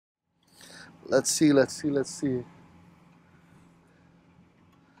Let's see, let's see, let's see.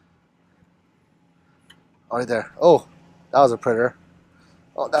 Oh, right there. Oh, that was a predator.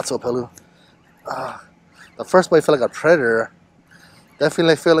 Oh, that's Opelu. The first bite felt like a predator.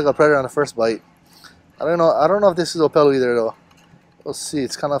 Definitely feel like a predator on the first bite. I don't know if this is Opelu either though. We'll see.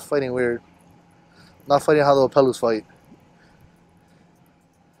 It's kind of fighting weird. Not fighting how the Opelus fight.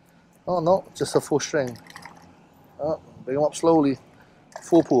 Oh no, just a full string. Oh, bring him up slowly.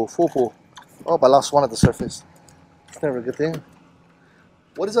 Full pull, full pull. Oh, I lost one at the surface. It's never a good thing.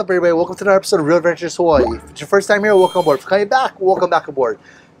 What is up, everybody? Welcome to another episode of Real Adventures Hawaii. If it's your first time here, welcome aboard. If you're coming back, welcome back aboard.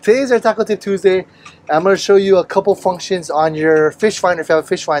 Today's our Tackle Tip Tuesday. I'm going to show you a couple functions on your fish finder if you have a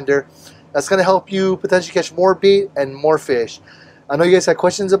fish finder. That's going to help you potentially catch more bait and more fish. I know you guys had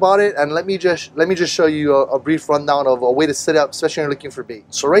questions about it, and let me just show you a brief rundown of a way to set up, especially when you're looking for bait.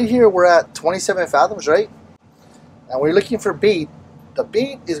 So right here we're at 27 fathoms, right? And when you're looking for bait, the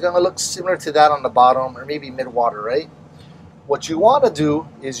bait is going to look similar to that on the bottom or maybe mid-water, right? What you want to do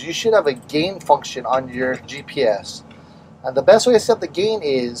is you should have a gain function on your GPS. And the best way to set the gain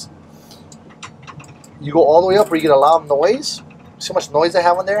is you go all the way up where you get a loud noise. See how much noise I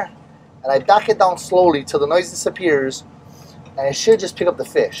have on there? And I back it down slowly till the noise disappears, and it should just pick up the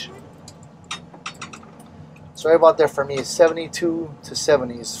fish. So right about there for me is 72 to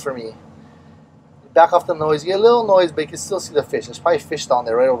 70s for me. You back off the noise, you get a little noise, but you can still see the fish. There's probably fish down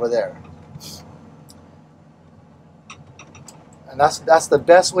there, right over there. And that's the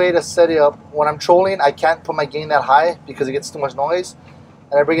best way to set it up. When I'm trolling, I can't put my gain that high because it gets too much noise.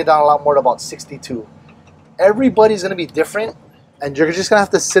 And I bring it down a lot more to about 62. Everybody's going to be different, and you're just going to have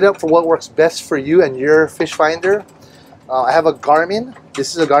to set up for what works best for you and your fish finder. I have a Garmin.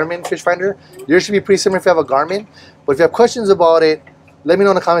 This is a Garmin fish finder. Yours should be pretty similar if you have a Garmin. But if you have questions about it, let me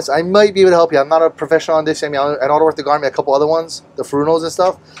know in the comments. I might be able to help you. I'm not a professional on this. I mean, I know how to work the Garmin, a couple other ones, the Furunos and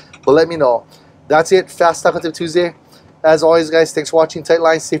stuff. But let me know. That's it. Fast Tackle Tip Tuesday. As always, guys, thanks for watching. Tight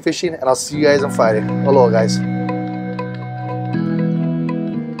lines, stay fishing, and I'll see you guys on Friday. Aloha, guys.